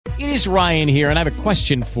It is Ryan here, and I have a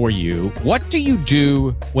question for you. What do you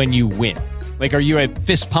do when you win? Like, are you a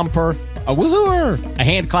fist pumper, a woohooer, a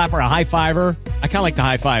hand clapper, a high fiver? I kind of like the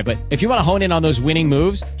high five, but if you want to hone in on those winning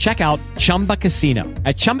moves, check out Chumba Casino.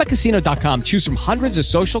 At ChumbaCasino.com, choose from hundreds of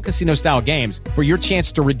social casino-style games for your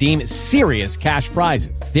chance to redeem serious cash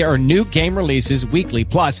prizes. There are new game releases weekly,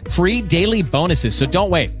 plus free daily bonuses. So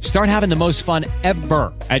don't wait. Start having the most fun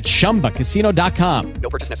ever at ChumbaCasino.com.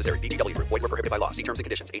 No purchase necessary. VGW Group. Void where prohibited by law. See terms and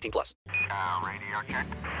conditions. 18+. Radio check.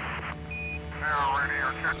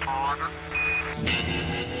 Radio check, Paul.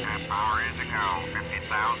 And power is to go.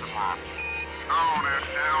 50,000 watts. Oh, that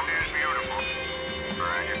sound is beautiful.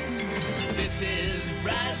 Roger. This is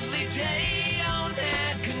Bradley J on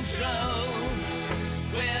air control.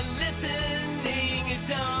 We're listening at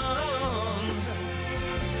dawn.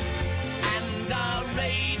 And our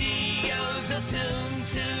radios are tuned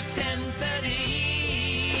to 1030.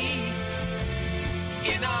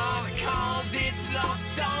 In our cars it's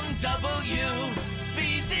locked on WBZ.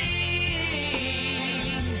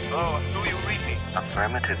 Oh, do you read me?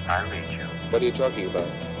 Affirmative, I read you. What are you talking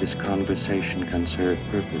about? This conversation can serve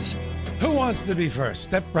purpose. Who wants to be first?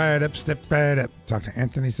 Step right up, step right up. Talk to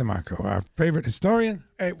Anthony Samarco, our favorite historian.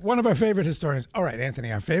 Hey, one of our favorite historians. All right,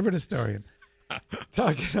 Anthony, our favorite historian.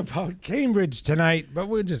 Talking about Cambridge tonight, but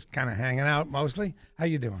we're just kind of hanging out mostly. How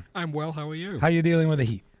you doing? I'm well. How are you? How you dealing with the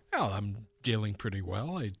heat? Well, I'm dealing pretty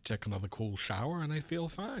well. I took another cool shower and I feel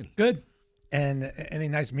fine. Good. And any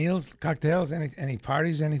nice meals, cocktails, any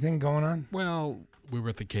parties, anything going on? Well, we were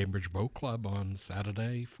at the Cambridge Boat Club on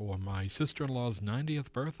Saturday for my sister-in-law's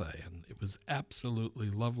 90th birthday, and it was absolutely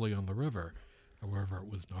lovely on the river. However, it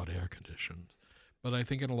was not air-conditioned. But I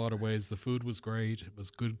think in a lot of ways the food was great. It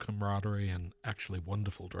was good camaraderie and actually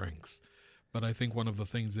wonderful drinks. But I think one of the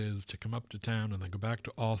things is to come up to town and then go back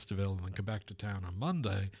to Austerville and then come back to town on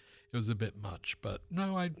Monday. It was a bit much. But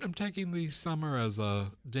no, I'm taking the summer as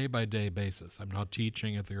a day-by-day basis. I'm not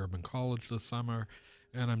teaching at the Urban College this summer,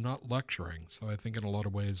 and I'm not lecturing. So I think in a lot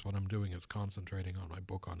of ways what I'm doing is concentrating on my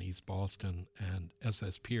book on East Boston and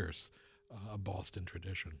S.S. Pierce, a Boston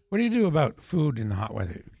tradition. What do you do about food in the hot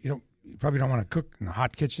weather? You probably don't want to cook in the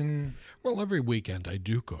hot kitchen. Well, every weekend I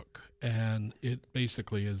do cook, and it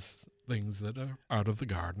basically is things that are out of the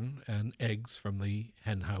garden and eggs from the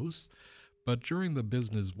hen house. But during the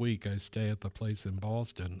business week, I stay at the place in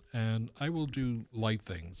Boston, and I will do light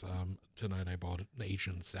things. Tonight I bought an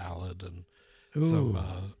Asian salad and some,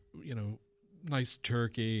 nice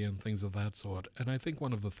turkey and things of that sort. And I think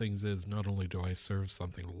one of the things is not only do I serve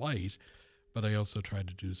something light, but I also try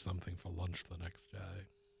to do something for lunch the next day.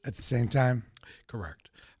 At the same time? Correct.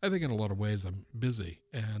 I think in a lot of ways I'm busy,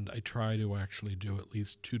 and I try to actually do at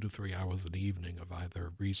least 2 to 3 hours an evening of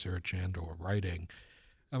either research and or writing.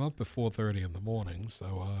 I'm up at 4:30 in the morning,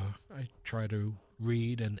 so I try to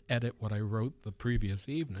read and edit what I wrote the previous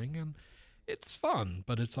evening, and it's fun,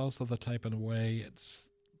 but it's also the type in a way it's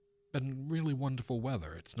been really wonderful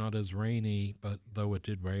weather. It's not as rainy, but though it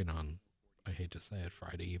did rain on, I hate to say it,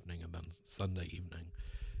 Friday evening and then Sunday evening,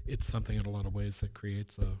 it's something in a lot of ways that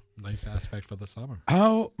creates a nice aspect for the summer.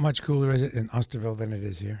 How much cooler is it in Austerville than it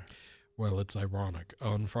is here? Well, it's ironic.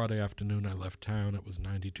 On Friday afternoon, I left town. It was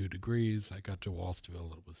 92 degrees. I got to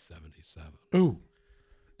Austerville. It was 77. Ooh.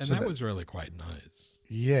 And So that was really quite nice.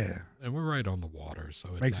 Yeah. And we're right on the water, so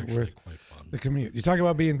it's Makes it actually worth quite fun. the commute. You talk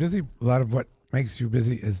about being busy. A lot of what makes you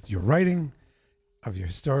busy is your writing of your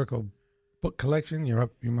historical book collection. You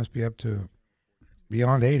must be up to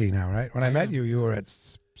beyond 80 now, right? When I met you, you were at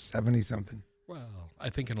 70-something. Well,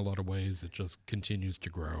 I think in a lot of ways it just continues to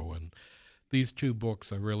grow. And these 2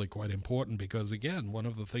 books are really quite important because, again, one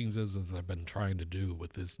of the things is I've been trying to do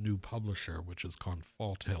with this new publisher, which is called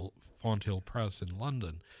Fonthill Press in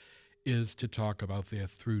London, is to talk about their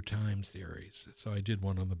Through Time series. So I did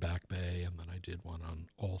one on the Back Bay, and then I did one on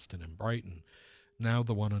Alston and Brighton. Now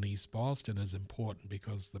the one on East Boston is important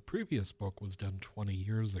because the previous book was done 20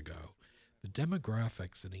 years ago. The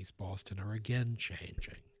demographics in East Boston are again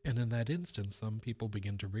changing. And in that instance, some people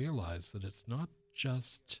begin to realize that it's not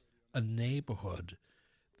just a neighborhood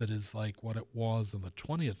that is like what it was in the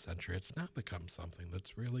 20th century. It's now become something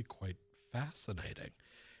that's really quite fascinating.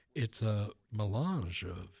 It's a melange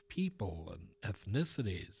of people and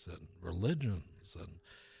ethnicities and religions and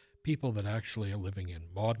people that actually are living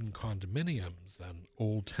in modern condominiums and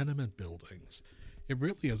old tenement buildings. It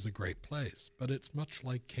really is a great place, but it's much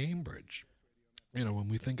like Cambridge. You know, when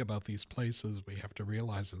we think about these places, we have to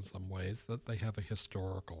realize in some ways that they have a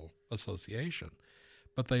historical association.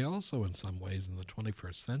 But they also, in some ways, in the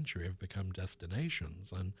 21st century have become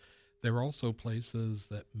destinations. And they're also places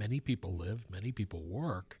that many people live, many people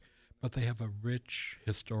work, but they have a rich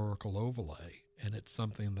historical overlay. and it's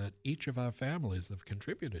something that each of our families have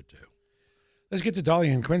contributed to. Let's get to Dolly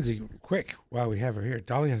and Quincy quick while we have her here.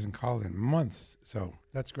 Dolly hasn't called in months, so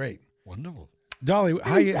that's great. Wonderful. Dolly,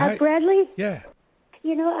 how Bradley, yeah.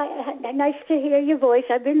 nice to hear your voice.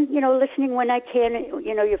 I've been, listening when I can,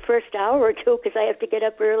 your first hour or two because I have to get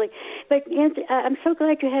up early. But I'm so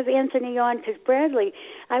glad you have Anthony on because, Bradley,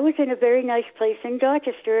 I was in a very nice place in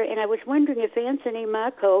Dorchester, and I was wondering if Anthony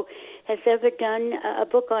Marco has ever done a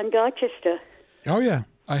book on Dorchester. Oh, yeah.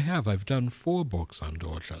 I have. I've done 4 books on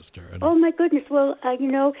Dorchester. And Oh, my goodness. Well,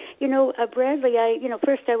 Bradley,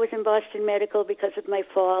 first I was in Boston Medical because of my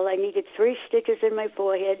fall. I needed 3 stitches in my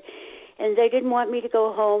forehead, and they didn't want me to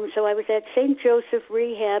go home, so I was at St. Joseph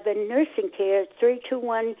Rehab and Nursing Care,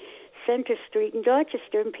 321 Center Street in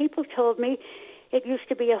Dorchester, and people told me it used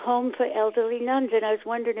to be a home for elderly nuns, and I was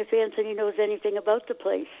wondering if Anthony knows anything about the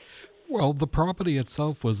place. Well, the property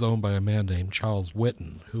itself was owned by a man named Charles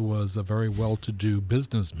Whitten, who was a very well-to-do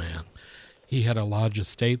businessman. He had a large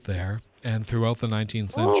estate there, and throughout the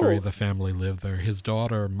 19th century, the family lived there. His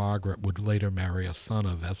daughter, Margaret, would later marry a son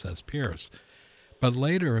of S.S. Pierce. But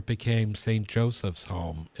later it became St. Joseph's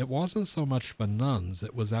home. It wasn't so much for nuns.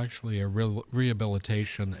 It was actually a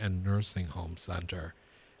rehabilitation and nursing home center.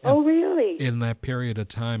 And Oh, really? in that period of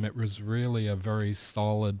time, it was really a very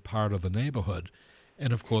solid part of the neighborhood.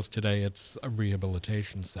 And, of course, today it's a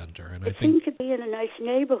rehabilitation center. And I It think seemed to be in a nice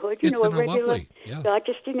neighborhood, it's a in a regular lovely, yes.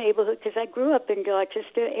 Dorchester neighborhood, because I grew up in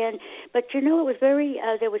Dorchester. But it was very,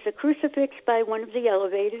 there was a crucifix by one of the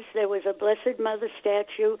elevators. There was a Blessed Mother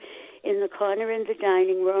statue in the corner in the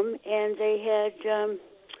dining room. And they had,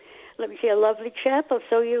 a lovely chapel.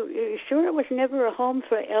 So you're sure it was never a home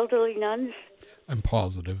for elderly nuns? I'm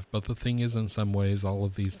positive. But the thing is, in some ways, all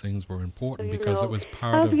of these things were important because it was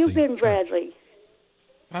part How of have you the been, church. Bradley?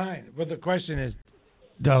 Fine. Well, the question is,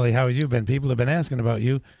 Dolly, how have you been? People have been asking about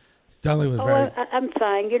you. Dolly was very... I'm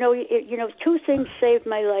fine. 2 things saved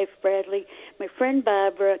my life, Bradley. My friend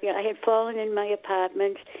Barbara, I had fallen in my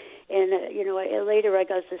apartment, and, later I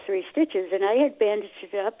got the 3 stitches, and I had bandaged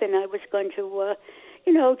it up, and I was going to,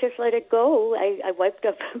 just let it go. I wiped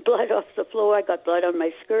up blood off the floor. I got blood on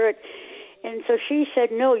my skirt. And so she said,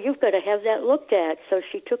 no, you've got to have that looked at. So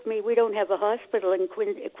she took me. We don't have a hospital in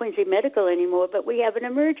Quincy Medical anymore, but we have an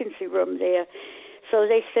emergency room there. So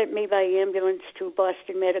they sent me by ambulance to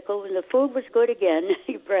Boston Medical, and the food was good again,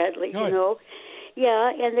 Bradley,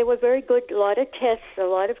 Yeah, and they were very good, a lot of tests,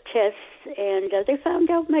 and they found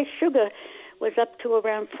out my sugar was up to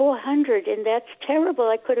around 400, and that's terrible.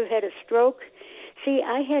 I could have had a stroke. See,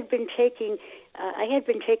 I had been taking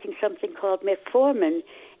something called metformin,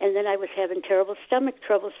 and then I was having terrible stomach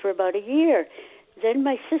troubles for about a year. Then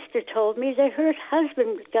my sister told me that her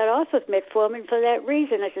husband got off of metformin for that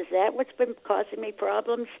reason. I said, is that what's been causing me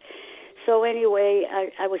problems? So anyway,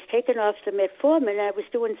 I was taken off the metformin, and I was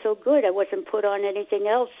doing so good. I wasn't put on anything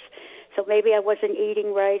else. So maybe I wasn't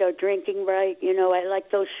eating right or drinking right. I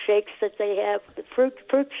like those shakes that they have, the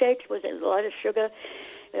fruit shakes with a lot of sugar.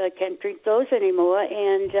 I can't drink those anymore.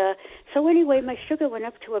 And so anyway, my sugar went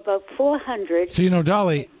up to about 400. So,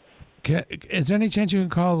 Dolly, is there any chance you can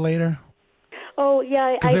call later? Oh,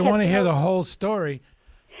 yeah. Because they want to hear the whole story.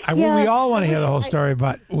 We all want to hear the whole story,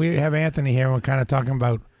 but we have Anthony here, and we're kind of talking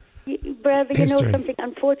about Bradley, history. You know something?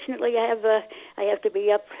 Unfortunately, I have to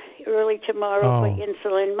be up early tomorrow for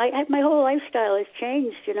insulin. My whole lifestyle has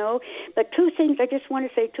changed, But 2 things, I just want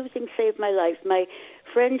to say 2 things saved my life. My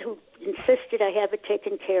friend who insisted I have it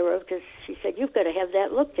taken care of, because she said, you've got to have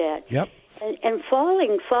that looked at. Yep. And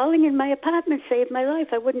falling in my apartment saved my life.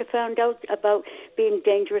 I wouldn't have found out about being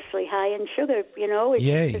dangerously high in sugar,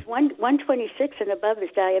 Yay. It's 126 and above is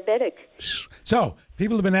diabetic. So,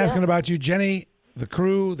 people have been asking about you. Jenny, the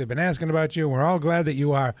crew, they've been asking about you. We're all glad that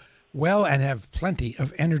you are well and have plenty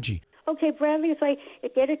of energy. Okay, Bradley, if I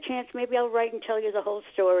get a chance, maybe I'll write and tell you the whole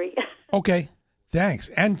story. Okay, thanks.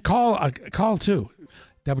 And call too.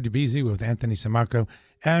 WBZ with Anthony Samarco.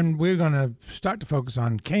 And we're going to start to focus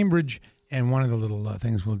on Cambridge. And one of the little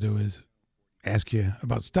things we'll do is ask you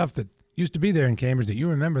about stuff that used to be there in Cambridge that you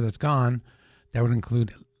remember that's gone. That would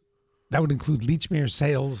include Leechmere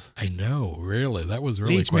Sales. I know, really. That was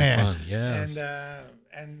really quite fun. Yes.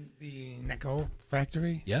 And the Necco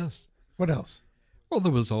factory. Yes. What else? Well,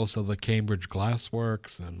 there was also the Cambridge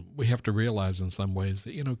Glassworks, and we have to realize in some ways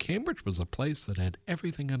that, Cambridge was a place that had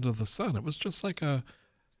everything under the sun. It was just like a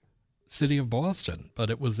city of Boston, but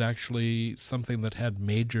it was actually something that had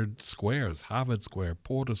major squares: Harvard Square,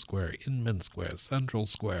 Porter Square, Inman Square, Central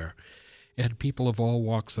Square. It had people of all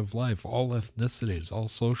walks of life, all ethnicities, all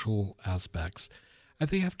social aspects. I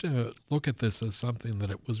think you have to look at this as something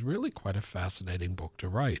that it was really quite a fascinating book to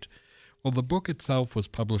write. Well, the book itself was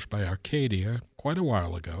published by Arcadia quite a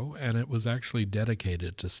while ago, and it was actually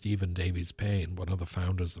dedicated to Stephen Davies Payne, one of the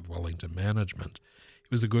founders of Wellington Management.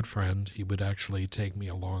 He was a good friend. He would actually take me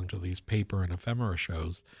along to these paper and ephemera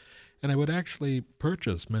shows, and I would actually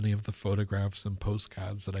purchase many of the photographs and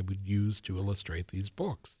postcards that I would use to illustrate these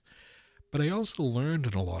books. But I also learned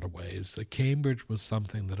in a lot of ways that Cambridge was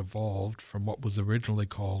something that evolved from what was originally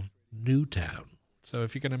called Newtown. So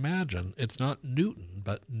if you can imagine, it's not Newton,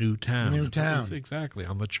 but Newtown. Newtown. Exactly,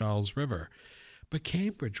 on the Charles River. But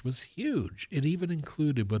Cambridge was huge. It even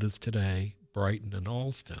included what is today Brighton and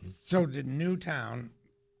Alston. So did Newtown,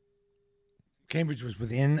 Cambridge was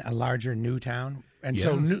within a larger Newtown? And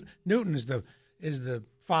so Yes. Newton is the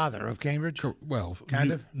father of Cambridge? Well,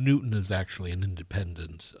 Kind of? Newton is actually an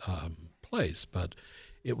independent place, but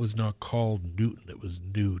it was not called Newton. It was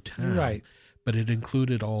Newtown. Right. But it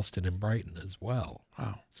included Alston and Brighton as well.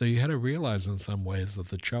 Wow. So you had to realize in some ways that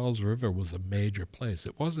the Charles River was a major place.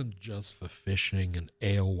 It wasn't just for fishing and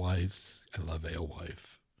alewives. I love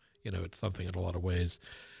alewife. You know, it's something in a lot of ways.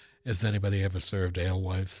 Has anybody ever served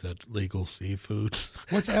alewives at Legal Seafoods?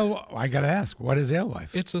 What's I got to ask, what is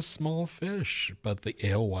alewife? It's a small fish, but the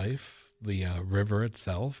alewife, the river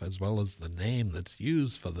itself, as well as the name that's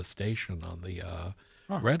used for the station on the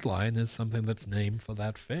Red Line, is something that's named for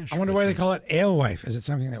that fish. I wonder why they call it alewife. Is it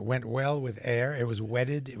something that went well with air? It was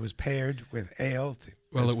wetted, it was paired with ale?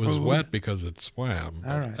 Well, as it was food? wet because it swam.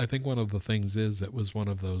 All right. I think one of the things is it was one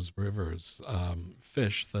of those rivers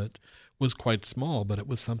fish that was quite small, but it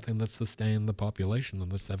was something that sustained the population in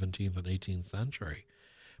the 17th and 18th century.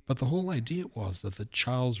 But the whole idea was that the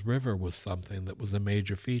Charles River was something that was a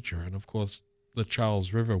major feature. And of course, the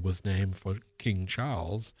Charles River was named for King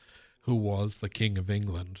Charles, who was the King of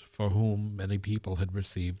England, for whom many people had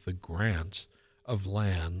received the grant of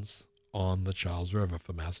lands on the Charles River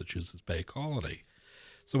for Massachusetts Bay Colony.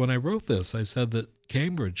 So when I wrote this, I said that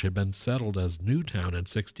Cambridge had been settled as Newtown in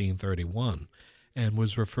 1631 and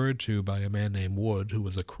was referred to by a man named Wood, who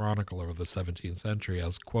was a chronicler of the 17th century,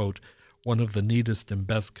 as, quote, one of the neatest and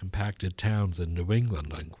best compacted towns in New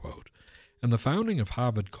England, unquote. And the founding of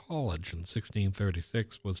Harvard College in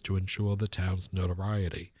 1636 was to ensure the town's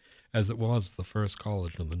notoriety, as it was the first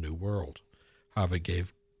college in the New World. Harvard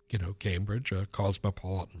gave, Cambridge a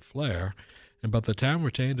cosmopolitan flair, but the town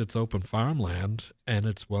retained its open farmland and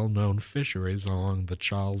its well-known fisheries along the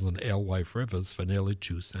Charles and Alewife rivers for nearly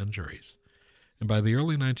 2 centuries. And by the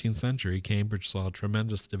early 19th century, Cambridge saw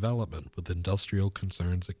tremendous development with industrial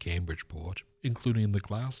concerns at Cambridgeport, including the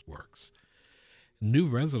glass works. New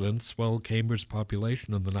residents swelled Cambridge's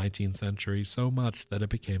population in the 19th century so much that it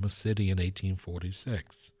became a city in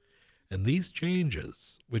 1846. And these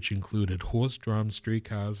changes, which included horse-drawn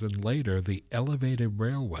streetcars and later the elevated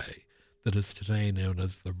railway that is today known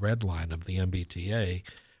as the Red Line of the MBTA,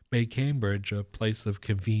 made Cambridge a place of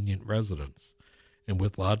convenient residence. And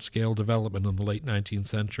with large-scale development in the late 19th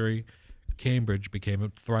century, Cambridge became a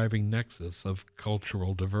thriving nexus of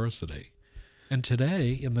cultural diversity. And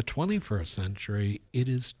today, in the 21st century, it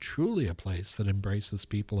is truly a place that embraces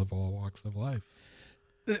people of all walks of life.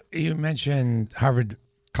 You mentioned Harvard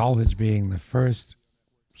College being the first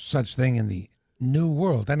such thing in the New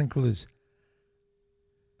World. That includes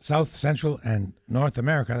South, Central, and North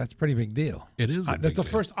America. That's a pretty big deal. It is. That's the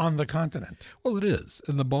first on the continent. Well, it is.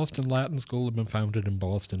 And the Boston Latin School had been founded in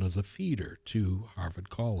Boston as a feeder to Harvard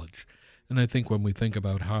College. And I think when we think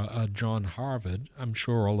about John Harvard, I'm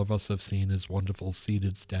sure all of us have seen his wonderful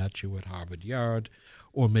seated statue at Harvard Yard,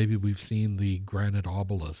 or maybe we've seen the granite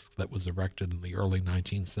obelisk that was erected in the early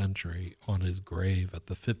 19th century on his grave at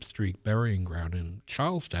the Phipps Street Burying Ground in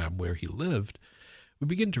Charlestown, where he lived. We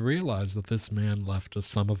begin to realize that this man left a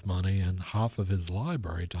sum of money and half of his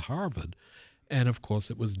library to Harvard, and of course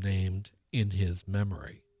it was named in his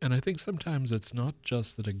memory. And I think sometimes it's not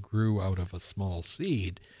just that it grew out of a small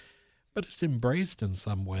seed, but it's embraced in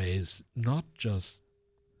some ways not just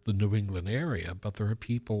the New England area, but there are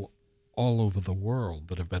people all over the world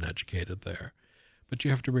that have been educated there. But you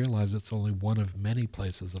have to realize it's only one of many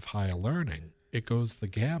places of higher learning. It goes the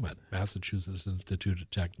gamut. Massachusetts Institute of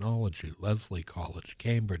Technology, Lesley College,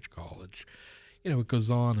 Cambridge College. It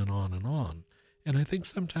goes on and on and on. And I think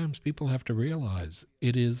sometimes people have to realize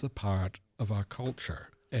it is a part of our culture.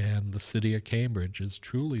 And the city of Cambridge is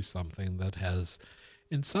truly something that has,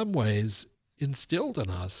 in some ways, instilled in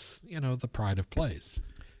us, the pride of place.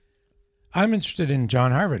 I'm interested in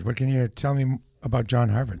John Harvard. What can you tell me about John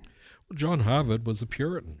Harvard? Well, John Harvard was a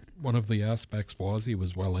Puritan. One of the aspects was he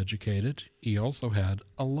was well educated. He also had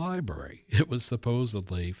a library. It was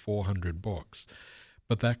supposedly 400 books.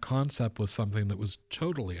 But that concept was something that was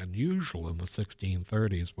totally unusual in the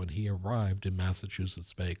 1630s when he arrived in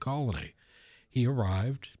Massachusetts Bay Colony. He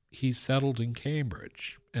arrived, he settled in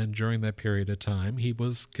Cambridge, and during that period of time, he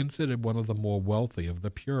was considered one of the more wealthy of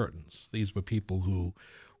the Puritans. These were people who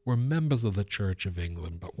were members of the Church of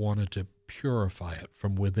England but wanted to purify it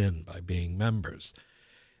from within by being members.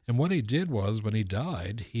 And what he did was, when he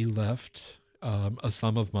died, he left a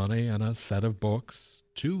sum of money and a set of books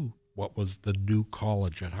to what was the new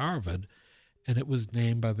college at Harvard, and it was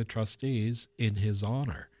named by the trustees in his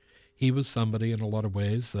honor. He was somebody in a lot of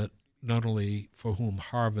ways that not only for whom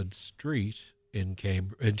Harvard Street in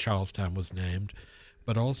Charlestown was named,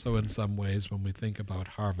 but also in some ways when we think about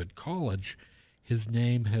Harvard College, his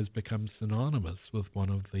name has become synonymous with one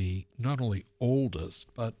of the not only oldest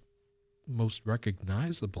but most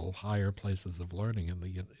recognizable higher places of learning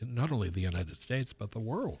in not only the United States but the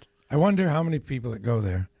world. I wonder how many people that go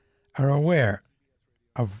there are aware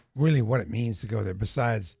of really what it means to go there,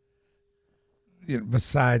 besides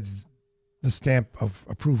the stamp of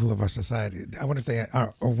approval of our society. I wonder if they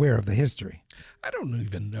are aware of the history. I don't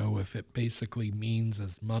even know if it basically means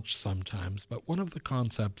as much sometimes, but one of the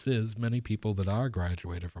concepts is many people that are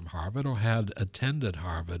graduated from Harvard or had attended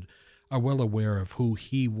Harvard are well aware of who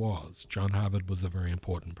he was. John Harvard was a very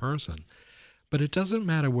important person. But it doesn't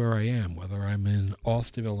matter where I am, whether I'm in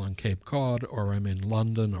Austerville on Cape Cod or I'm in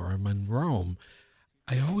London or I'm in Rome,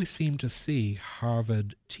 I always seem to see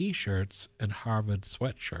Harvard T-shirts and Harvard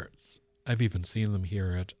sweatshirts. I've even seen them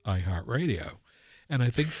here at iHeartRadio. And I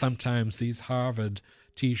think sometimes these Harvard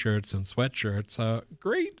T-shirts and sweatshirts are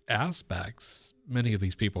great aspects. Many of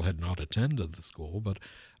these people had not attended the school, but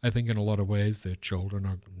I think in a lot of ways their children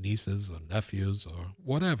or nieces or nephews or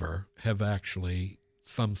whatever have actually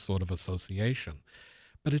some sort of association.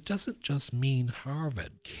 But it doesn't just mean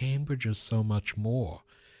Harvard. Cambridge is so much more.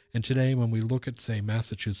 And today when we look at, say,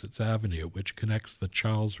 Massachusetts Avenue, which connects the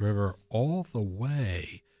Charles River all the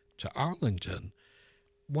way to Arlington,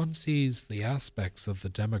 one sees the aspects of the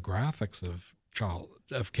demographics of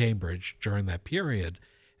Cambridge during that period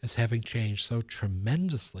as having changed so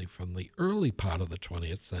tremendously from the early part of the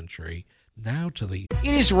 20th century now to the...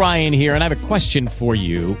 It is Ryan here, and I have a question for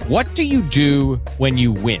you. What do you do when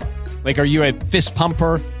you win? Like, are you a fist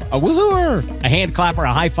pumper, a woohooer, a hand clapper,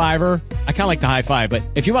 a high fiver? I kind of like the high five, but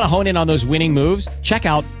if you want to hone in on those winning moves, check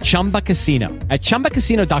out Chumba Casino. At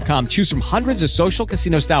ChumbaCasino.com, choose from hundreds of social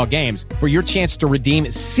casino-style games for your chance to redeem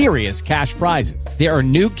serious cash prizes. There are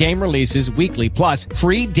new game releases weekly, plus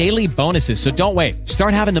free daily bonuses, so don't wait.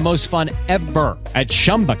 Start having the most fun ever at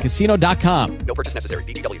ChumbaCasino.com. No purchase necessary.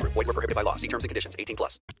 VGW Group. Void where prohibited by law. See terms and conditions.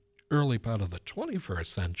 18+. Early part of the 21st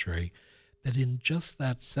century, that in just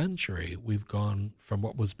that century, we've gone from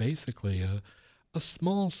what was basically a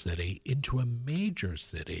small city into a major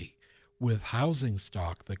city with housing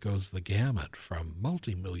stock that goes the gamut from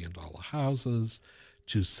multi-million-dollar houses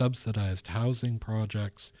to subsidized housing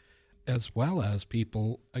projects, as well as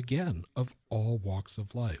people, again, of all walks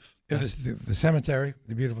of life. Yeah, the cemetery,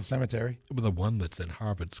 the beautiful cemetery. The one that's in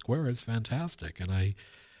Harvard Square is fantastic, and I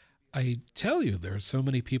tell you, there are so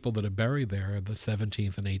many people that are buried there in the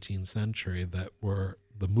 17th and 18th century that were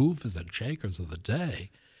the movers and shakers of the day,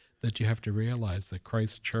 that you have to realize that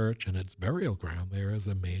Christ Church and its burial ground there is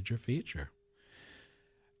a major feature.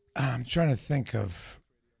 I'm trying to think of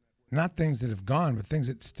not things that have gone, but things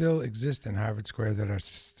that still exist in Harvard Square that are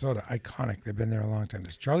sort of iconic. They've been there a long time.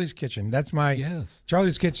 There's Charlie's Kitchen. That's my... Yes.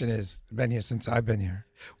 Charlie's Kitchen has been here since I've been here.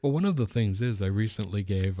 Well, one of the things is I recently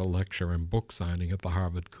gave a lecture and book signing at the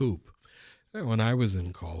Harvard Coop. When I was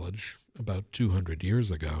in college, about 200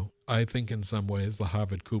 years ago, I think in some ways the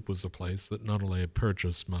Harvard Coop was a place that not only I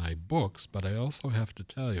purchased my books, but I also have to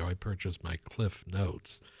tell you I purchased my Cliff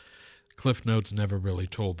Notes. Cliff Notes never really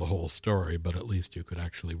told the whole story, but at least you could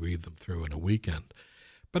actually read them through in a weekend.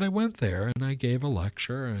 But I went there and I gave a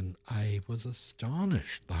lecture and I was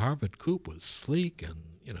astonished. The Harvard Coop was sleek and,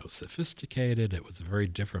 sophisticated. It was a very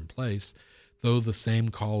different place, though the same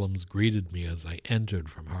columns greeted me as I entered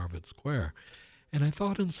from Harvard Square. And I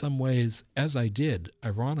thought in some ways, as I did,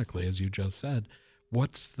 ironically, as you just said,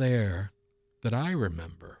 what's there that I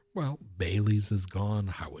remember? Well, Bailey's is gone,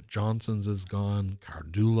 Howard Johnson's is gone,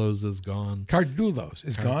 Cardullo's is gone. Cardullo's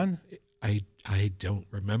is gone? I don't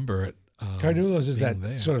remember it. Cardullo's is that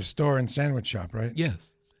there. Sort of store and sandwich shop, right?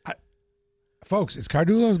 Yes. Folks, is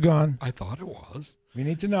Cardullo's gone? I thought it was. We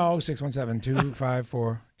need to know,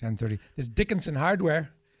 617-254-1030. There's Dickinson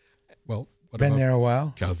Hardware. Well, been there a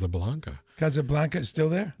while. Casablanca. Casablanca is still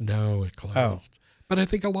there? No, it closed. Oh. But I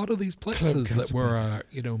think a lot of these places that were,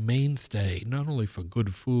 mainstay, not only for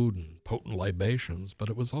good food and potent libations, but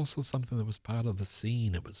it was also something that was part of the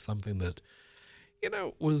scene. It was something that,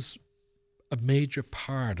 was a major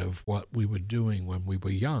part of what we were doing when we were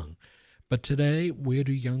young. But today, where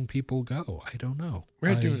do young people go? I don't know.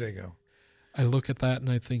 Where do they go? I look at that and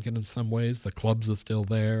I think in some ways the clubs are still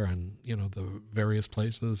there and, the various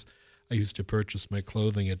places. I used to purchase my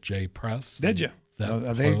clothing at J Press. Did you?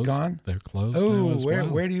 Are they closed. gone? They're closed Oh, now as where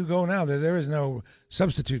well. where do you go now? There is no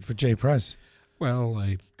substitute for J Press. Well,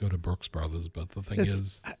 I go to Brooks Brothers, but the thing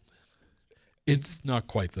is, it's not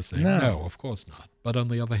quite the same. No. No, of course not. But on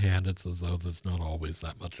the other hand, it's as though there's not always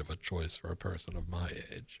that much of a choice for a person of my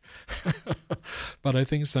age. But I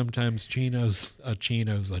think sometimes chinos are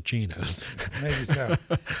chinos are chinos. Maybe so.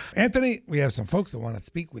 Anthony, we have some folks that want to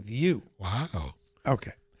speak with you. Wow.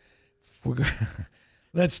 Okay.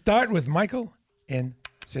 Let's start with Michael in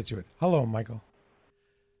Scituate. Hello, Michael.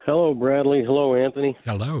 Hello, Bradley. Hello, Anthony.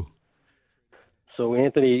 Hello. So,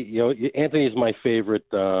 Anthony, Anthony is my favorite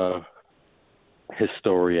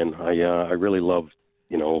historian. I really love,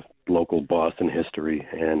 local Boston history,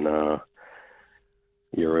 and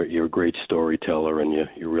you're a great storyteller, and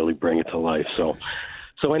you really bring it to life.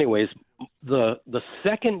 So, anyways, the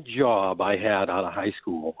second job I had out of high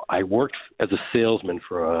school, I worked as a salesman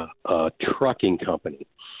for a trucking company,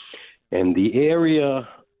 and the area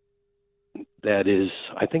that is,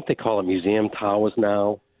 I think they call it Museum Towers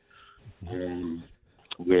now,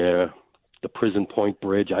 where the Prison Point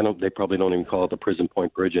Bridge. They probably don't even call it the Prison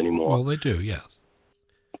Point Bridge anymore. Well, they do, yes.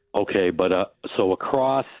 Okay, but so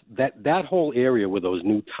across that whole area where those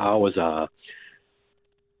new towers are,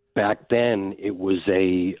 back then it was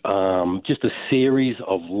just a series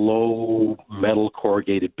of low metal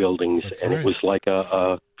corrugated buildings, That's and right. it was like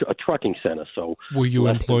a trucking center. So Were you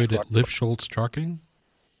less than employed at truck- Lifschultz Trucking?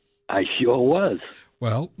 I sure was.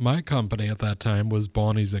 Well, my company at that time was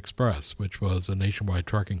Bonnie's Express, which was a nationwide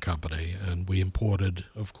trucking company, and we imported,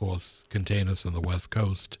 of course, containers from the West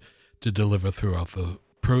Coast to deliver throughout the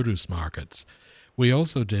produce markets. We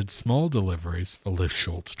also did small deliveries for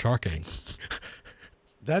Lifschultz Trucking.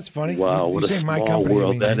 That's funny. Wow, you what say a my small company. world!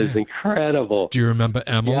 I mean, That is incredible. Do you remember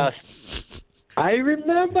Emil? Yes, I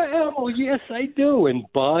remember Emil. Yes, I do. And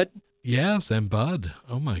Bud. Yes, and Bud.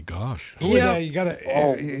 Oh my gosh. who were Yeah. they? You gotta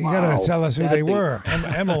wow. tell us who That's they were.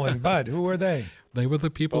 Emil and Bud. Who were they? They were the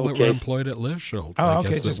people that Okay. were employed at Lifschultz. Oh, I okay,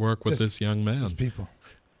 guess just- that work with just- this young man. Those people.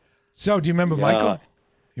 So, do you remember Yeah. Michael?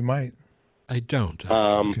 You might. I don't.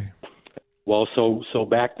 Okay. Well, so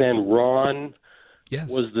back then, Ron yes,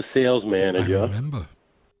 was the sales I manager, remember.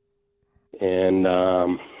 and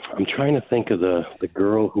I'm trying to think of the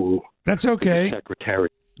girl who That's okay. secretary.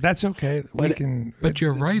 That's okay. We But- can. but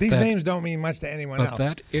you're right These that- names don't mean much to anyone But else.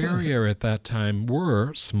 that area at that time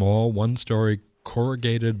were small one-story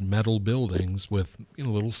corrugated metal buildings with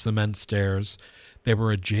little cement stairs. They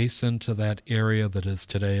were adjacent to that area that is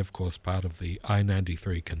today, of course, part of the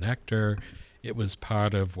I-93 connector. It was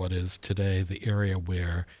part of what is today the area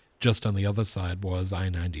where just on the other side was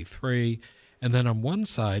I-93. And then on one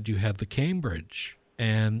side you had the Cambridge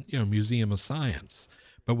and Museum of Science.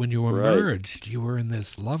 But when you Right. emerged, you were in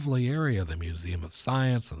this lovely area, the Museum of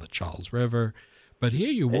Science and the Charles River. But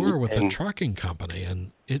here you were with a trucking company,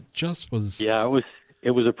 and it just was... Yeah,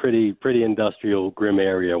 it was a pretty industrial, grim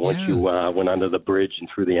area once you Yes. went under the bridge and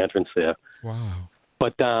through the entrance there. Wow.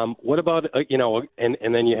 But what about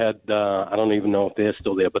and then you had I don't even know if they're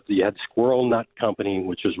still there, but you had Squirrel Nut Company,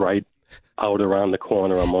 which was right out around the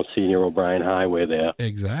corner on Monsignor O'Brien Highway there,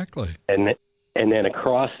 Exactly. and then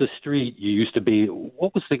across the street you used to be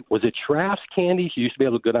was it Traff's Candies? You used to be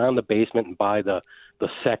able to go down the basement and buy the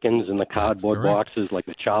seconds and the cardboard correct. boxes, like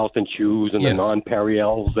the Charleston chews and Yes. the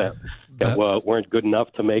non-Perriells that That's- weren't good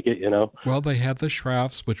enough to make it, Well, they had the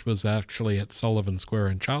Schraffs, which was actually at Sullivan Square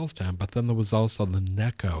in Charlestown, but then there was also the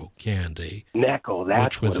Necco candy. Necco,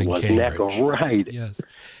 that's Which was what it in was. Cambridge. Necco, right? Yes.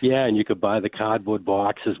 Yeah, and you could buy the cardboard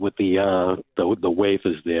boxes with the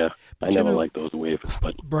wafers there. I you never know- liked those wafers,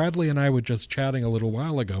 but Bradley and I were just chatting a little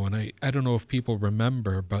while ago, and I don't know if people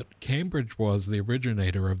remember, but Cambridge was the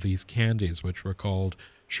originator of these candies, which were called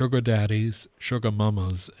Sugar Daddies, Sugar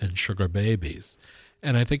Mamas, and Sugar Babies.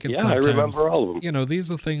 And I think it's yeah, I sometimes, remember all of them. these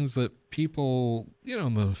are things that people,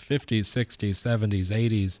 in the 50s, 60s, 70s,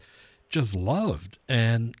 80s just loved.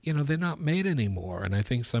 And, they're not made anymore. And I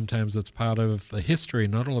think sometimes it's part of the history,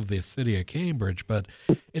 not only of the city of Cambridge, but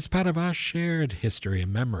it's part of our shared history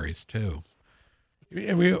and memories, too.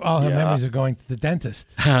 We all have Yeah. memories of going to the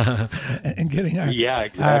dentist and getting our, Yeah,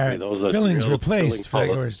 exactly. our Those are fillings real replaced. filling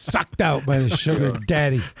They colors. were sucked out by the sugar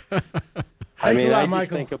daddy. I Thanks mean, a lot, I just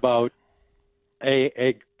Michael. think about, hey,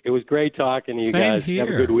 it was great talking to you Same guys. here.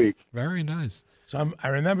 Have a good week. Very nice. So I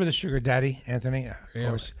remember the sugar daddy, Anthony. Of Really?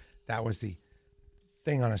 course, that was the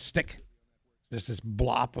thing on a stick, just this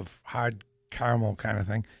blop of hard caramel kind of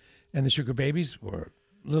thing. And the sugar babies were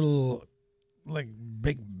little, like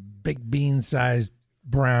big bean-sized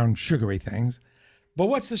brown sugary things. But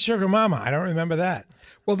what's the sugar mama? I don't remember that.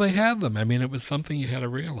 Well, they had them. I mean, it was something you had to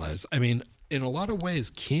realize. I mean, in a lot of ways,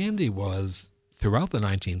 candy was, throughout the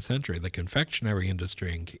 19th century, the confectionery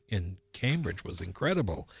industry in Cambridge was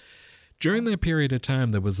incredible. During that period of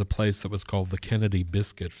time, there was a place that was called the Kennedy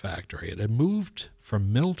Biscuit Factory. It had moved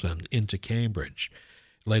from Milton into Cambridge.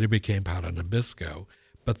 Later became part of Nabisco.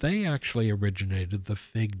 But they actually originated the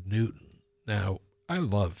Fig Newton. Now, I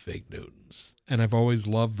love Fig Newtons, and I've always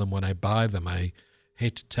loved them. When I buy them, I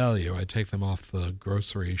hate to tell you, I take them off the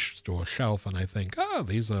grocery store shelf and I think, oh,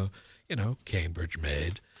 these are, Cambridge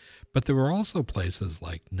made. But there were also places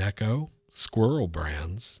like Necco, Squirrel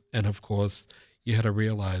Brands, and of course, you had to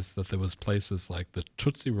realize that there was places like the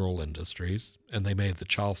Tootsie Roll Industries, and they made the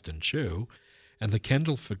Charleston Chew, and the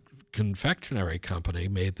Kendall Confectionery Company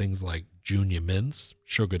made things like Junior Mints,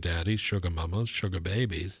 Sugar Daddies, Sugar Mamas, Sugar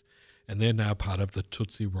Babies, and they're now part of the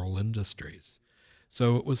Tootsie Roll Industries.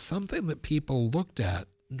 So it was something that people looked at,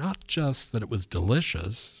 not just that it was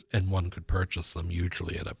delicious, and one could purchase them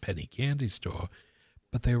usually at a penny candy store,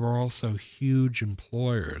 but they were also huge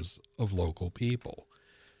employers of local people.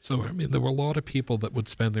 So, I mean, there were a lot of people that would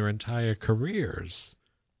spend their entire careers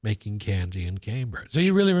making candy in Cambridge. So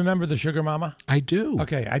you really remember the sugar mama? I do.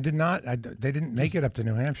 Okay, I did not. They didn't make it up to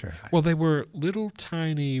New Hampshire. Well, they were little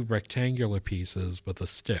tiny rectangular pieces with a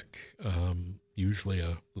stick, usually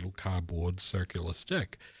a little cardboard circular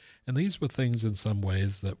stick. And these were things in some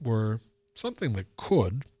ways that were something that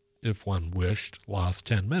could, if one wished, last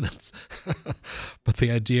 10 minutes. But the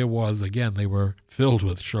idea was, again, they were filled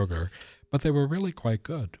with sugar, but they were really quite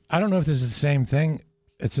good. I don't know if this is the same thing.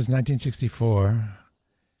 It says 1964,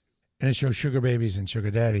 and it shows Sugar Babies and Sugar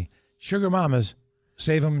Daddy. Sugar Mamas,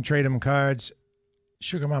 save 'em, trade 'em cards.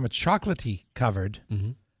 Sugar Mama chocolatey covered.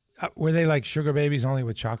 Mm-hmm. Were they like Sugar Babies only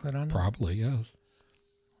with chocolate on them? Probably, yes.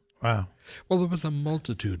 Wow. Well, there was a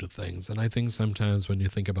multitude of things, and I think sometimes when you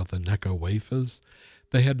think about the Necco wafers,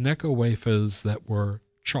 they had Necco wafers that were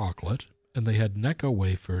chocolate, and they had Necco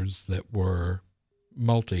wafers that were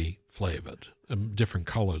multi-flavored, different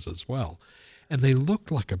colors as well. And they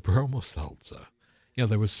looked like a bromo seltzer.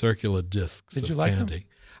 There were circular discs Did of you like candy. them?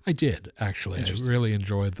 I did, actually. I really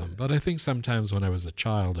enjoyed them. But I think sometimes when I was a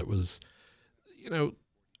child, it was,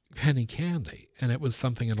 penny candy. And it was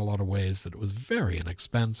something in a lot of ways that it was very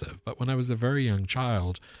inexpensive. But when I was a very young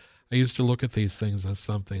child, I used to look at these things as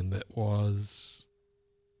something that was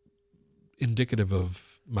indicative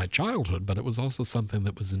of my childhood, but it was also something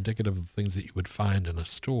that was indicative of things that you would find in a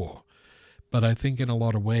store. But I think in a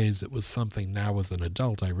lot of ways it was something now as an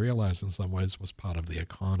adult I realize in some ways was part of the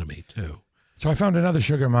economy too. So I found another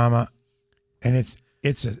Sugar Mama, and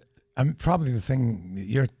I'm probably the thing that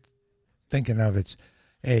you're thinking of. It's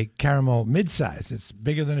a caramel mid-size. It's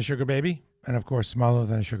bigger than a Sugar Baby, and of course smaller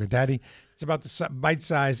than a Sugar Daddy. It's about the bite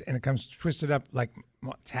size, and it comes twisted up like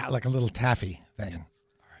a little taffy thing.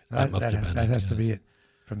 That must have been that has to be it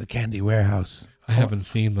from the Candy Warehouse. I haven't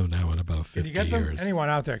seen them now in about 50 Can you get them? years. Anyone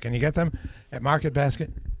out there? Can you get them at Market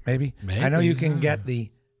Basket? Maybe. Maybe, I know you can yeah. get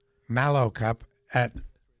the Mallow Cup at.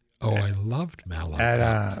 Oh, I loved Mallow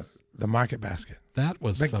at Cups. the Market Basket. That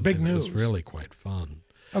was something big that news. was really quite fun.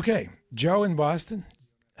 Okay, Joe in Boston.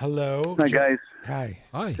 Hello. Hi, Joe. guys. Hi.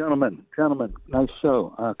 Hi. Gentlemen, nice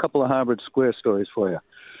show. A couple of Harvard Square stories for you.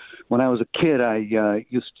 When I was a kid, I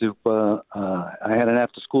used to, I had an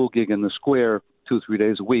after-school gig in the Square 2-3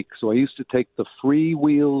 days a week, so I used to take the Free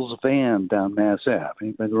Wheels van down Mass Ave.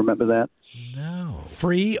 Anybody remember that? No.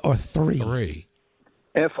 Free or three? Three.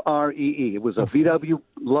 F-R-E-E. It was a VW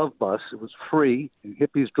love bus. It was free. And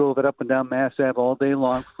hippies drove it up and down Mass Ave all day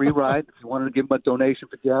long. Free ride. If you wanted to give them a donation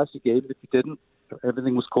for gas, you gave it. If you didn't,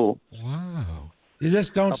 everything was cool. Wow. You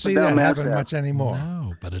just don't Up see and down that Mass happen Ave. much anymore.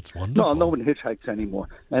 No, but it's wonderful. No one hitchhikes anymore.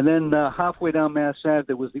 And then halfway down Mass Ave,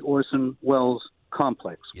 there was the Orson Welles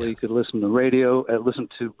complex where you Yes. could listen to radio, listen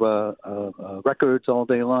to records all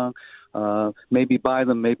day long. Maybe buy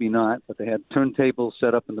them, maybe not. But they had turntables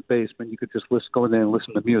set up in the basement. You could just go in there and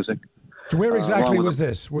listen to music. So where exactly along with was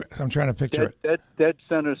this? I'm trying to picture it. Dead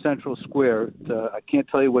center Central Square. I can't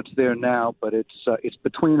tell you what's there now, but it's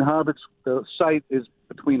between Harvard. The site is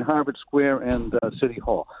between Harvard Square and City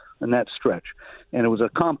Hall, in that stretch. And it was a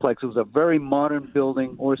complex. It was a very modern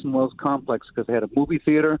building, Orson Welles complex, because they had a movie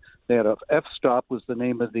theater. They had a F-Stop was the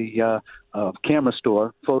name of the camera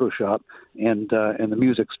store, Photoshop, and the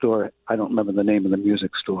music store. I don't remember the name of the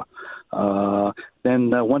music store.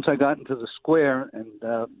 Then once I got into the square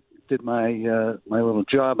and did my little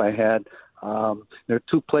job I had, there are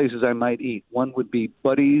two places I might eat. One would be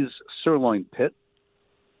Buddy's Sirloin Pit.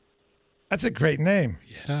 That's a great name.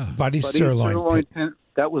 Yeah. Buddy's Sirloin Pit.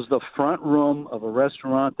 That was the front room of a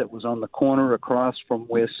restaurant that was on the corner across from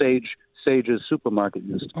where Sage's supermarket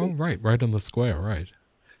used to be. Oh, right on the square, right.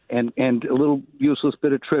 And a little useless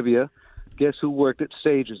bit of trivia. Guess who worked at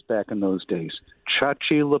Sage's back in those days?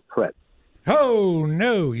 Chachi LaPrette. Oh,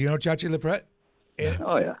 no. You know Chachi LaPrette? Yeah.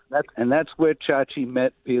 Oh, yeah. That's where Chachi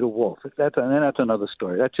met Peter Wolf. That's another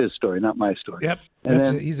story. That's his story, not my story. Yep. And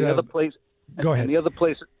then other place. Go ahead. And the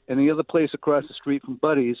other place across the street from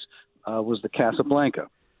Buddy's was the Casablanca.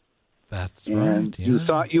 That's and right. You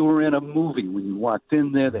thought you were in a movie when you walked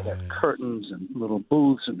in there. They had curtains and little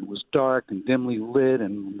booths, and it was dark and dimly lit,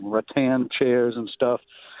 and rattan chairs and stuff.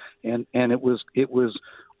 And it was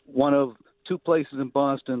one of two places in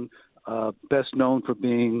Boston best known for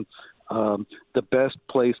being the best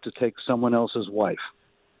place to take someone else's wife.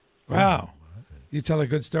 Wow, you tell a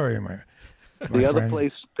good story, my the other friend.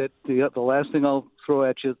 place that the last thing I'll throw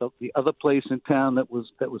at you, the other place in town that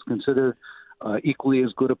was considered equally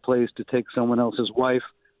as good a place to take someone else's wife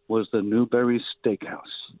was the Newberry Steakhouse.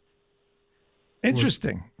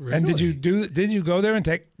 Interesting. Really? And did you go there and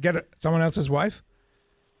get someone else's wife?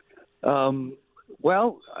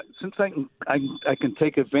 Well, since I can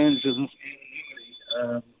take advantage of this,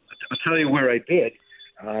 I'll tell you where I did.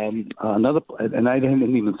 Another, and I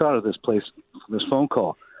hadn't even thought of this place for this phone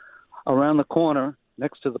call. Around the corner,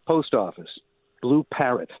 next to the post office, Blue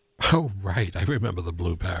Parrot. Oh, right. I remember the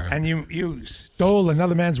Blue Parrot. And you stole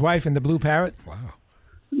another man's wife in the Blue Parrot? Wow.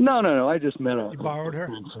 No. I just met her. You borrowed her?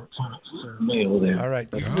 Mail there. All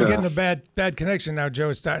right. We're getting a bad connection now, Joe.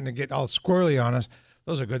 It's starting to get all squirrely on us.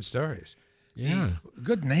 Those are good stories. Yeah.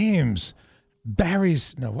 Good names.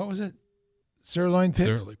 Barry's. No, what was it? Sirloin Pit?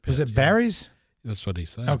 Sirloin Pit, Was it yeah. Barry's? That's what he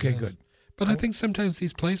said. Okay, yes. good. But I think sometimes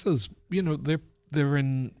these places, they're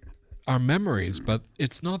in our memories, but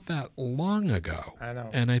it's not that long ago. I know.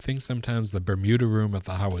 And I think sometimes the Bermuda Room at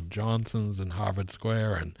the Howard Johnsons in Harvard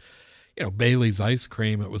Square and, Bailey's Ice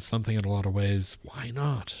Cream, it was something in a lot of ways. Why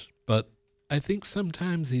not? But I think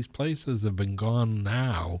sometimes these places have been gone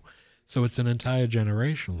now, so it's an entire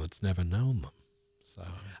generation that's never known them. So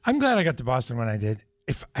I'm glad I got to Boston when I did.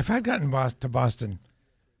 If I'd gotten to Boston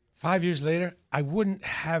 5 years later, I wouldn't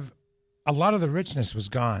have. A lot of the richness was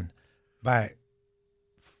gone by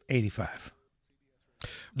 85.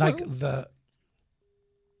 Like the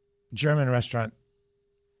German restaurant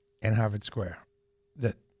in Harvard Square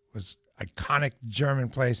that was iconic German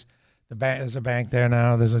place. There's a bank there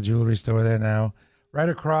now. There's a jewelry store there now. Right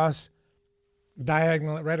across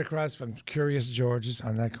from Curious George's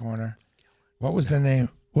on that corner. What was the name?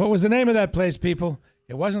 What was the name of that place, people?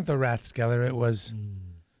 It wasn't the Rathskeller. It was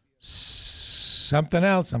something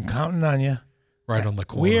else. I'm counting on you. right on the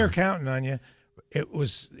corner. We're counting on you. It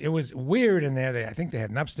was weird in there. I think they had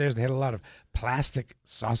an upstairs. They had a lot of plastic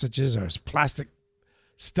sausages or plastic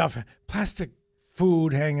stuff, plastic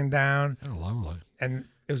food hanging down. Oh, lovely. And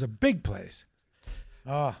it was a big place.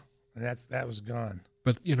 Oh, and that was gone.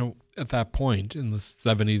 But, at that point in the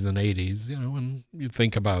 70s and 80s, when you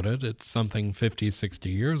think about it, it's something 50, 60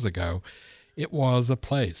 years ago. It was a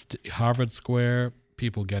place. Harvard Square,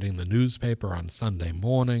 people getting the newspaper on Sunday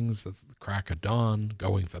mornings, the crack of dawn,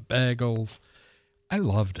 going for bagels. I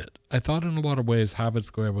loved it. I thought in a lot of ways Harvard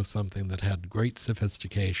Square was something that had great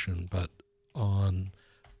sophistication, but on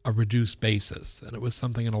a reduced basis. And it was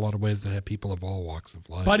something in a lot of ways that had people of all walks of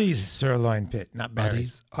life. Buddy's Sirloin Pit, not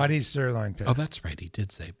Barry's. Buddy's Sirloin Pit. Oh, that's right. He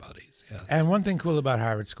did say Buddy's, yes. And one thing cool about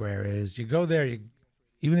Harvard Square is you go there,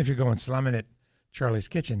 even if you're going slumming at Charlie's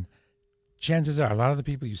Kitchen, chances are a lot of the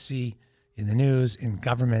people you see in the news, in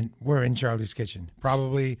government, were in Charlie's Kitchen.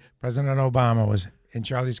 Probably President Obama was in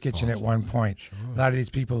Charlie's Kitchen at one point. Sure. A lot of these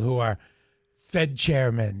people who are Fed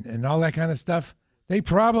chairmen and all that kind of stuff, they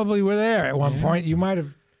probably were there at one point. You might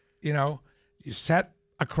have, you sat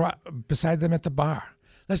beside them at the bar.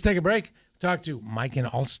 Let's take a break. Talk to Mike in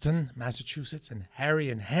Alston, Massachusetts, and Harry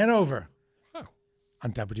in Hanover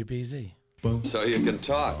on WBZ. So you can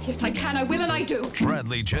talk. Yes, I can, I will, and I do.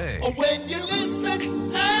 Bradley J. When you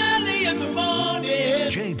listen early in the morning,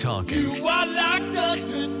 J Talking. you are locked up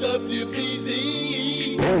to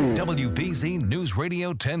WBZ. WBZ News Radio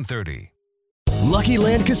 1030. Lucky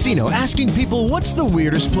Land Casino, asking people, what's the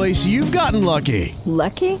weirdest place you've gotten lucky?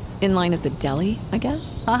 Lucky? In line at the deli, I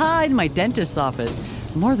guess? Aha, in my dentist's office.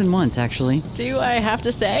 More than once, actually. Do I have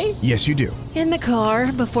to say? Yes, you do. In the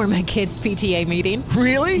car before my kids' PTA meeting.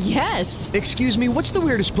 Really? Yes. Excuse me, what's the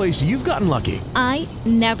weirdest place you've gotten lucky? I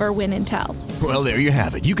never win and tell. Well, there you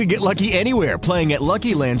have it. You can get lucky anywhere, playing at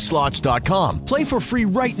LuckyLandSlots.com. Play for free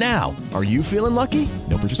right now. Are you feeling lucky?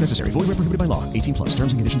 No purchase necessary. Void where prohibited by law. 18+.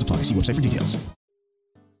 Terms and conditions apply. See website for details.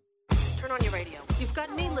 Turn on your radio. You've got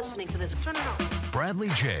got me listening to this. Turn it on. Bradley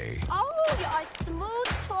J. Oh, you're a smooth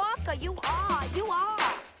talker. You are. You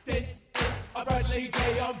are. This is a Bradley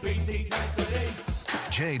J on BZ 1030.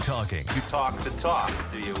 Jay talking. You talk the talk.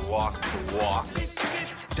 Do you walk the walk?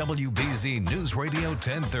 WBZ News Radio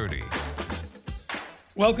 1030.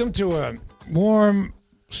 Welcome to a warm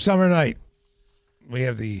summer night. We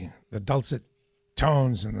have the dulcet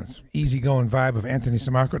tones and the easygoing vibe of Anthony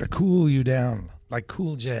Samarco to cool you down like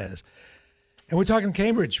cool jazz. And we're talking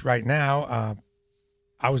Cambridge right now.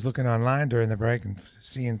 I was looking online during the break and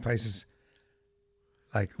seeing places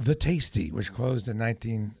like The Tasty, which closed in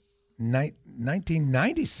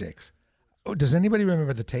 1996. Oh, does anybody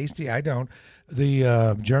remember The Tasty? I don't.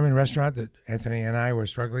 The German restaurant that Anthony and I were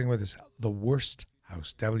struggling with is The Wurst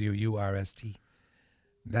House, W-U-R-S-T.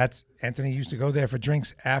 That's Anthony used to go there for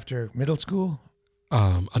drinks after middle school?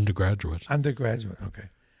 Undergraduate. Undergraduate, okay.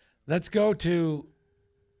 Let's go to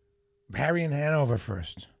Harry in Hanover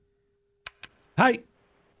first. Hi.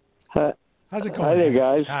 Hi. How's it going? Hi there,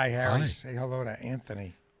 guys. Hi, Harry. Hi. Say hello to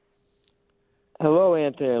Anthony. Hello,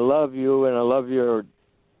 Anthony. I love you, and I love your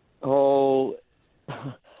whole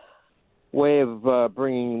way of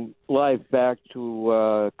bringing life back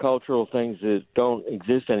to cultural things that don't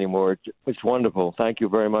exist anymore. It's wonderful. Thank you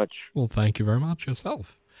very much. Well, thank you very much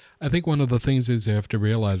yourself. I think one of the things is you have to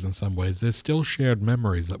realize in some ways there's still shared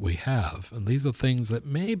memories that we have, and these are things that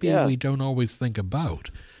maybe we don't always think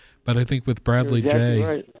about. But I think with Bradley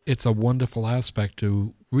J, it's a wonderful aspect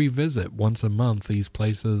to revisit once a month these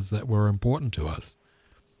places that were important to us.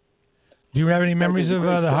 Do you have any memories of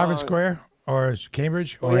the Harvard Square or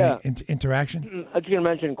Cambridge or any interaction? I was going to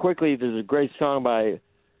mention quickly, there's a great song by,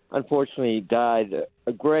 unfortunately died,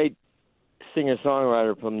 a great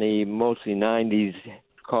singer-songwriter from the mostly 90s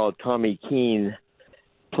called Tommy Keene,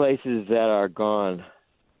 Places That Are Gone.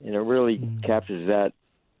 And it really captures that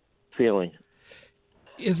feeling.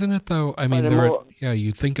 Isn't it, though? I mean,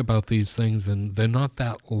 you think about these things, and they're not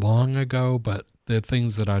that long ago, but they're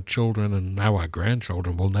things that our children and now our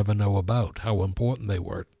grandchildren will never know about, how important they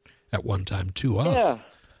were at one time to us. Yeah.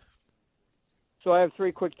 So I have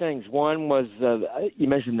three quick things. One was, you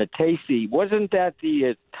mentioned the Tasty. Wasn't that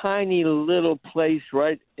the tiny little place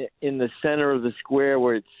right in the center of the square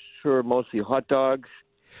where it's served mostly hot dogs?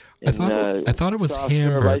 I thought it was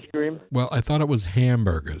hamburger. Ice cream. Well, I thought it was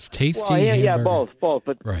hamburgers. Tasty well, yeah, hamburger. Yeah, both.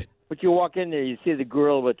 But, right. But you walk in there, you see the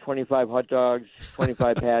grill with 25 hot dogs,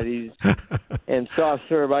 25 patties, and soft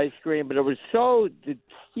serve ice cream. But it was the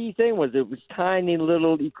key thing was it was tiny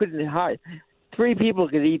little, you couldn't hide. 3 people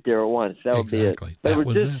could eat there at once. That would be it. But that it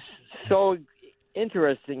was just so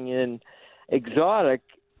interesting and exotic.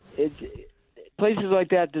 Places like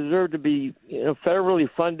that deserve to be, federally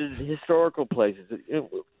funded historical places.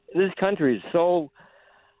 This country is so,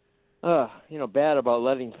 bad about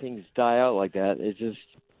letting things die out like that. It's just.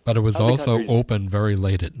 But it was also open very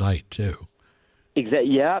late at night too.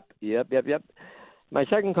 Yep. My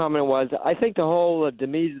second comment was, I think the whole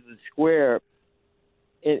demise of the square,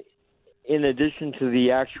 in addition to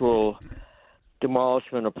the actual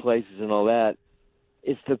demolishment of places and all that,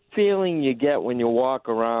 it's the feeling you get when you walk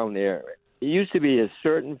around there. It used to be a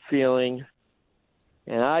certain feeling,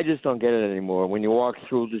 and I just don't get it anymore. When you walk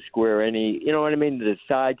through the square, you know what I mean? The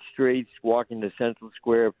side streets, walking to Central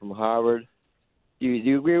Square from Harvard. Do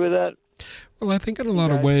you agree with that? Well, I think in a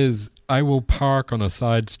lot of ways, I will park on a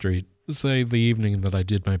side street, say the evening that I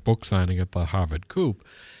did my book signing at the Harvard Coop,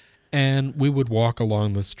 and we would walk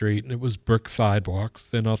along the street, and it was brick sidewalks.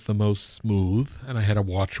 They're not the most smooth, and I had to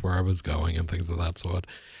watch where I was going and things of that sort.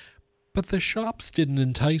 But the shops didn't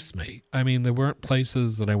entice me. I mean, there weren't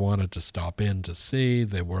places that I wanted to stop in to see.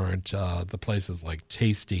 There weren't the places like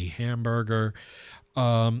Tasty Hamburger.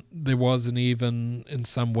 There wasn't even, in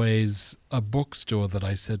some ways, a bookstore that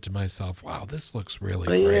I said to myself, wow, this looks really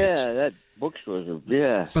great. Yeah, that bookstore,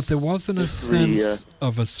 But there wasn't a sense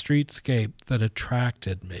of a streetscape that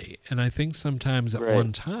attracted me. And I think sometimes at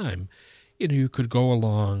one time, you could go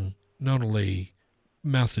along not only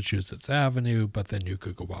Massachusetts Avenue, but then you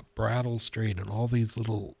could go up Brattle Street and all these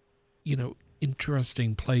little,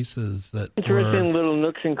 interesting places that Interesting little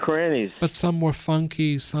nooks and crannies. But some were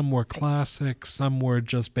funky, some were classic, some were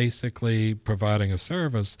just basically providing a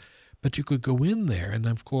service. But you could go in there, and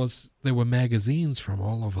of course, there were magazines from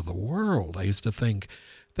all over the world. I used to think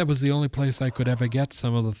that was the only place I could ever get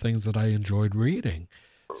some of the things that I enjoyed reading.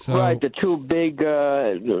 So, right, the 2 big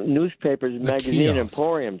newspapers, magazine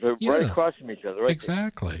emporiums, right across from each other. Right?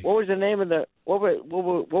 Exactly. What was the name of the? What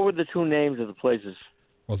were the 2 names of the places?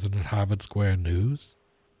 Wasn't it Harvard Square News?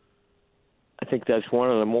 I think that's one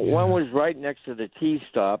of them. One was right next to the T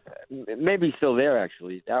stop, maybe still there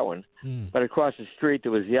actually, that one. But across the street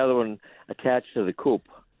there was the other one attached to the Coop.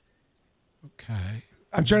 Okay.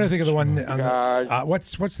 I'm trying to think of the one. On the,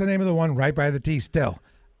 what's the name of the one right by the T still?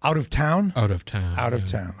 Out of Town? Out of Town. Out of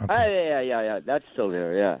Town. Okay. Yeah. That's still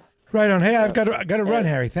there, yeah. Right on. Hey, I've got to run,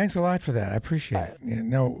 Harry. Thanks a lot for that. I appreciate it.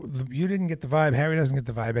 You didn't get the vibe. Harry doesn't get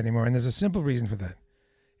the vibe anymore, and there's a simple reason for that.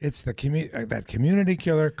 It's the that community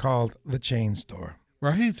killer called the chain store.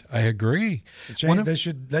 Right. I agree. They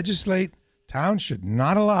should legislate. Towns should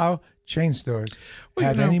not allow chain stores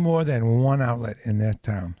have any more than one outlet in their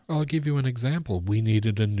town. I'll give you an example. We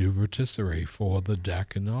needed a new rotisserie for the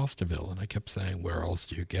deck in Austerville, and I kept saying, where else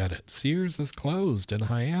do you get it? Sears is closed in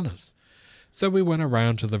Hyannis. So we went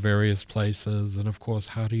around to the various places, and of course,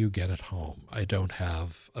 how do you get it home? I don't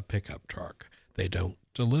have a pickup truck. They don't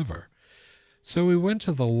deliver. So we went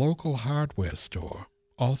to the local hardware store,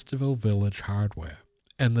 Austerville Village Hardware,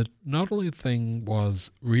 and the not only thing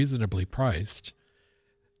was reasonably priced,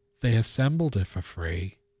 they assembled it for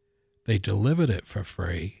free, they delivered it for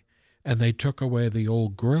free, and they took away the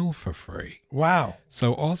old grill for free. Wow.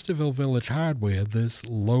 So Austerville Village Hardware, this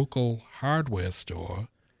local hardware store,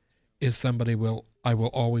 is somebody I will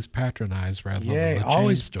always patronize rather than the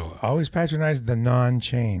chain store. Always patronize the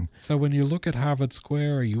non-chain. So when you look at Harvard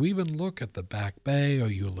Square, or you even look at the Back Bay, or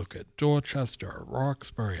you look at Dorchester, or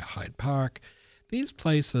Roxbury, or Hyde Park, these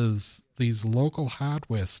places, these local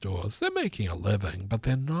hardware stores, they're making a living, but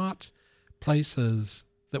they're not places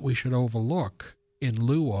that we should overlook in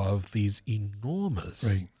lieu of these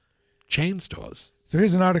enormous chain stores. So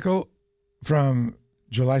here's an article from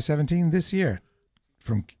July 17 this year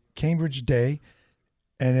from Cambridge Day,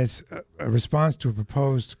 and it's a response to a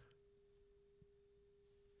proposed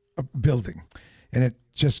building. And it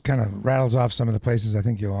just kind of rattles off some of the places I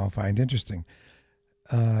think you'll all find interesting.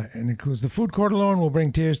 And includes the food court alone will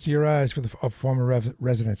bring tears to your eyes for the former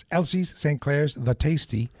residents. Elsie's, St. Clair's, The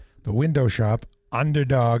Tasty, The Window Shop,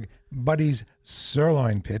 Underdog, Buddy's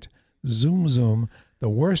Sirloin Pit, Zoom Zoom, The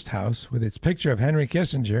Worst House with its picture of Henry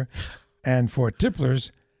Kissinger, and for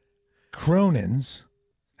Tipplers, Cronin's.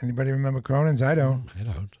 Anybody remember Cronin's? I don't. I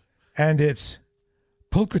don't. And it's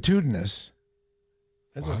pulchritudinous.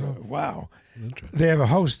 Wow. They have a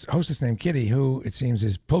hostess named Kitty who, it seems,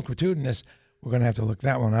 is pulchritudinous. We're going to have to look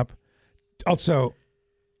that one up. Also,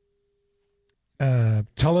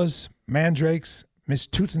 Tulla's, Mandrake's, Miss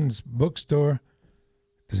Tootin's bookstore.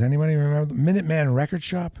 Does anybody remember? Minuteman Record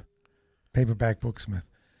Shop, Paperback Booksmith.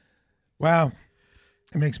 Wow,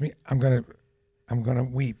 it makes me. I'm gonna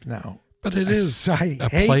weep now. But it is I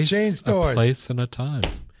hate place, chain stores. A place and a time,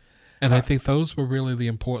 and I think those were really the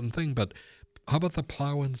important thing. But how about the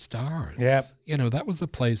Plow and Stars? Yep. That was a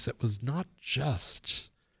place that was not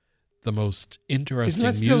just the most interesting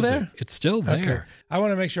Isn't that still music. there? It's still there. Okay. I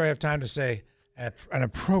want to make sure I have time to say an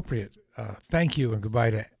appropriate thank you and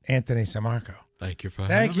goodbye to Anthony Samarco. Thank you for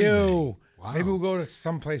Thank having you. me. Wow. Maybe we'll go to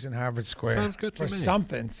someplace in Harvard Square. Sounds good to for me.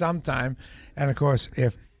 something, sometime. And of course,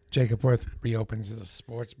 if Jacob Worth reopens as a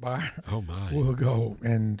sports bar, oh my, we'll go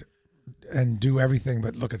and do everything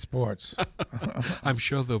but look at sports. I'm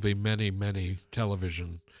sure there'll be many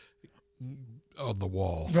television on the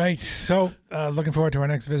wall. Right. So, looking forward to our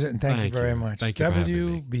next visit, and thank you very much. Thank you for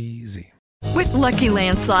having me. WBZ. With Lucky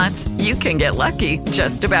Land Slots, you can get lucky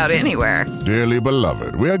just about anywhere. Dearly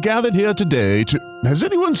beloved, we are gathered here today to... Has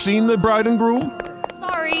anyone seen the bride and groom?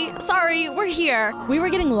 Sorry, we're here. We were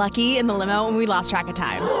getting lucky in the limo and we lost track of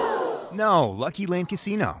time. No, Lucky Land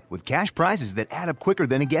Casino, with cash prizes that add up quicker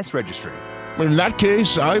than a guest registry. In that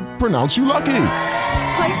case, I pronounce you lucky.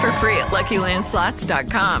 Play for free at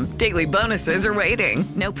LuckyLandSlots.com. Daily bonuses are waiting.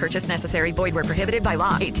 No purchase necessary. Void where prohibited by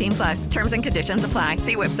law. 18+. Terms and conditions apply.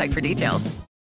 See website for details.